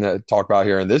more thing to talk about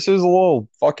here, and this is a little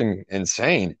fucking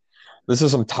insane. This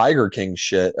is some Tiger King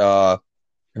shit. Have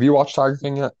you watched Tiger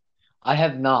King yet? I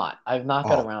have not. I've not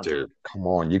got around to it. Dude, come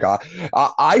on. You got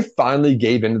I finally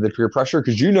gave into the peer pressure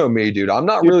because you know me, dude. I'm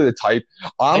not really the type.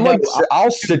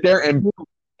 I'll sit there and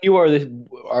you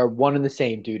are one and the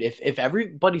same, dude. If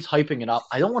everybody's hyping it up,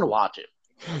 I don't want to watch it.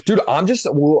 Dude, I'm just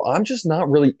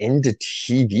not really into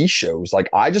TV shows. Like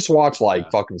I just watch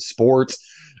fucking sports,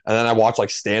 and then I watch like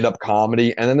stand-up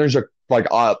comedy, and then there's a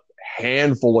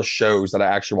handful of shows that I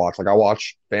actually watch. Like I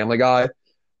watch Family Guy,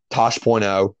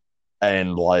 Tosh.0,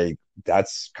 and like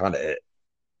that's kind of it.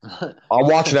 I'll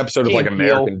watch an episode of like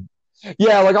American.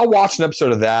 Yeah, like I'll watch an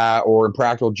episode of that or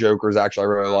Impractical Jokers. Actually, I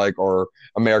really like, or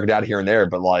American Dad here and there.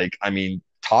 But like, I mean,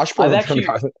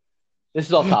 Tosh.0. This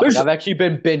is off topic. I've actually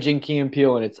been binging Key and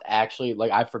Peele, and it's actually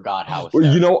like I forgot how it's.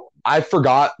 You know, I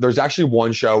forgot. There's actually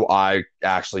one show I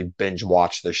actually binge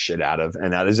watched the shit out of,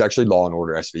 and that is actually Law and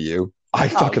Order SVU. I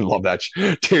fucking love that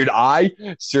dude.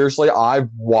 I've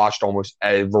watched almost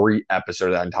every episode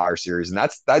of that entire series, and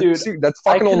that's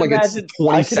fucking on like its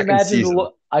 22nd season.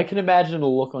 I can imagine the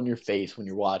look on your face when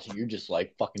you're watching. You're just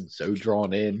like fucking so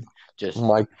drawn in, just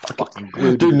like fucking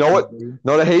glued. Dude, know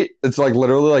what I hate? It's like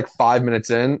literally like 5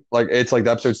 minutes in, like it's like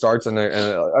the episode starts, and I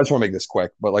just want to make this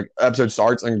quick, but like episode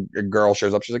starts and a girl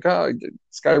shows up. She's like, "Oh,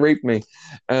 this guy raped me,"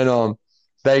 and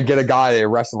they get a guy, they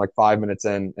arrest him like 5 minutes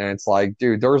in, and it's like,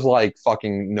 dude, there's like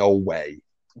fucking no way.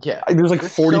 Yeah. There's like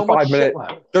 45 minutes.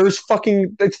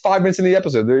 It's 5 minutes in the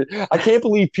episode. I can't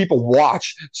believe people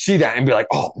see that and be like,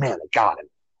 oh man, I got him.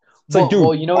 It's like,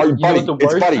 dude,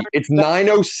 it's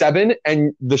 9:07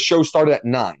 and the show started at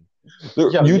 9.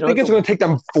 You think it's going to take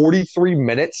them 43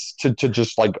 minutes to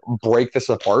just like break this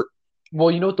apart?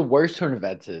 Well, you know what the worst turn of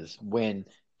events is? When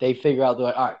they figure out, they're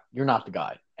like, all right, you're not the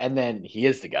guy. And then he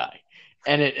is the guy.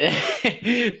 And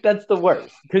that's the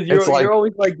worst because you're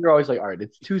always like, all right,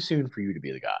 it's too soon for you to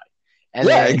be the guy. And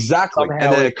exactly. And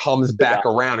then it comes back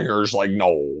around and you're just like,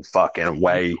 no fucking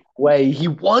way. He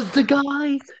was the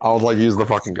guy. I was like, he's the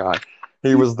fucking guy.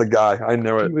 He was the guy. I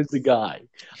knew it. He was the guy.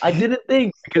 I didn't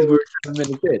think because we were 7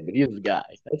 minutes in, but he was the guy.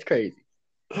 That's crazy.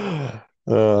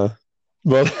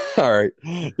 But all right,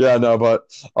 yeah, no,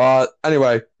 but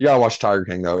anyway, you gotta watch Tiger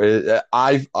King though.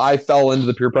 I fell into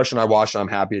the peer pressure and I watched, and I'm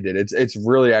happy I did. It's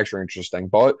really actually interesting.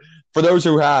 But for those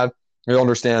who you'll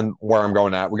understand where I'm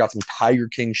going at. We got some Tiger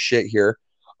King shit here.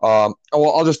 Well,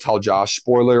 I'll just tell Josh.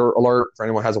 Spoiler alert for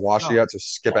anyone who hasn't watched it yet. So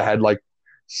skip ahead like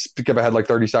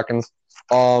 30 seconds.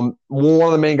 One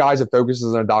of the main guys that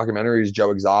focuses on a documentary is Joe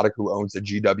Exotic, who owns the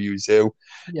GW Zoo,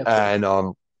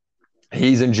 and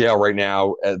he's in jail right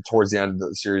now. Towards the end of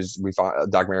the series,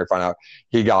 documentary find out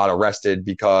he got arrested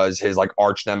because his like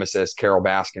arch nemesis Carol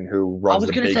Baskin, who runs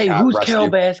the Big Cat Rescue. Who's Carol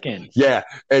Baskin? Yeah,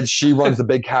 and she runs the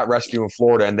Big Cat Rescue in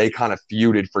Florida, and they kind of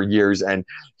feuded for years. And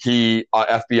he,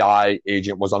 FBI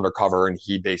agent, was undercover, and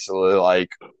he basically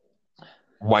like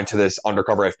went to this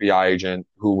undercover FBI agent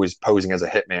who was posing as a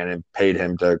hitman and paid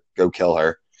him to go kill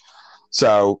her.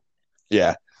 So,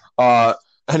 yeah.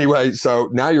 Anyway, so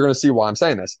now you're going to see why I'm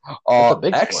saying this. That's a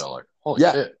big spoiler. Holy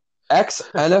shit.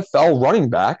 Ex-NFL running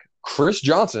back Chris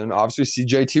Johnson, obviously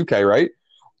CJ2K, right?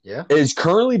 Yeah. Is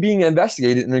currently being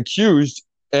investigated and accused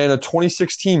in a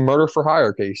 2016 murder for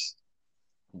hire case.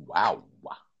 Wow.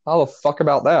 How the fuck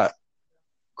about that?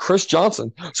 Chris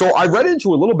Johnson. So I read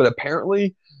into a little bit.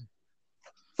 Apparently,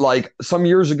 like some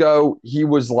years ago, he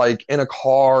was like in a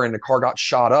car and the car got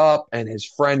shot up and his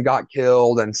friend got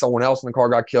killed and someone else in the car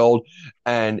got killed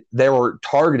and they were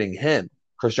targeting him,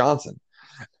 Chris Johnson.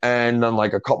 And then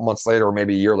like a couple months later, or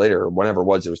maybe a year later, or whenever it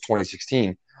was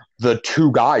 2016, the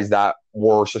two guys that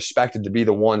were suspected to be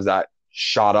the ones that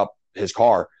shot up his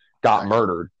car got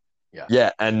murdered. Yeah.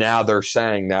 Yeah. And now they're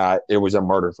saying that it was a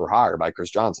murder for hire by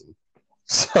Chris Johnson.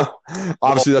 So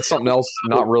obviously that's something else,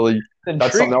 not really.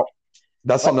 That's something else.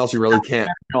 That's something else you really can't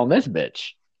on this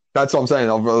bitch. That's what I'm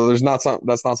saying. There's not some.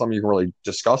 That's not something you can really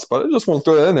discuss. But I just want to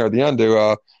throw that in there at the end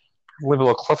to leave a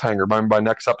little cliffhanger. By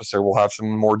next episode, we'll have some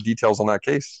more details on that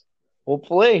case.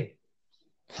 Hopefully,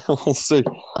 we'll see.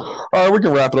 All right, we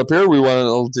can wrap it up here. We went a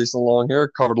little decent long here,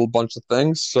 covered a bunch of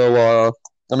things. So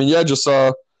I mean, yeah, just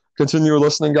continue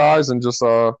listening, guys, and just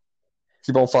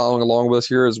keep on following along with us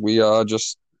here as we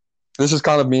just. This is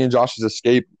kind of me and Josh's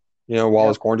escape. You know, while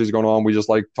this quarantine is going on, we just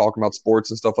like talking about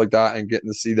sports and stuff like that and getting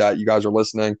to see that you guys are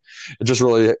listening. It just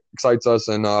really excites us.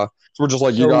 And so we're just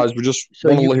like you guys. We just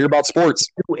want to hear about sports.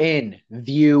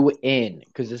 View in,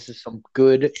 because this is some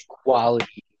good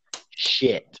quality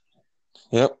shit.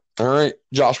 Yep. All right.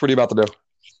 Josh, what are you about to do?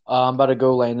 I'm about to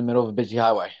go lay in the middle of a busy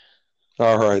highway.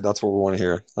 All right. That's what we want to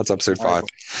hear. That's episode 5.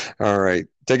 All right.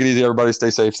 Take it easy, everybody. Stay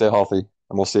safe. Stay healthy.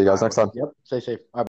 And we'll see you guys next time. Yep. Stay safe. All right.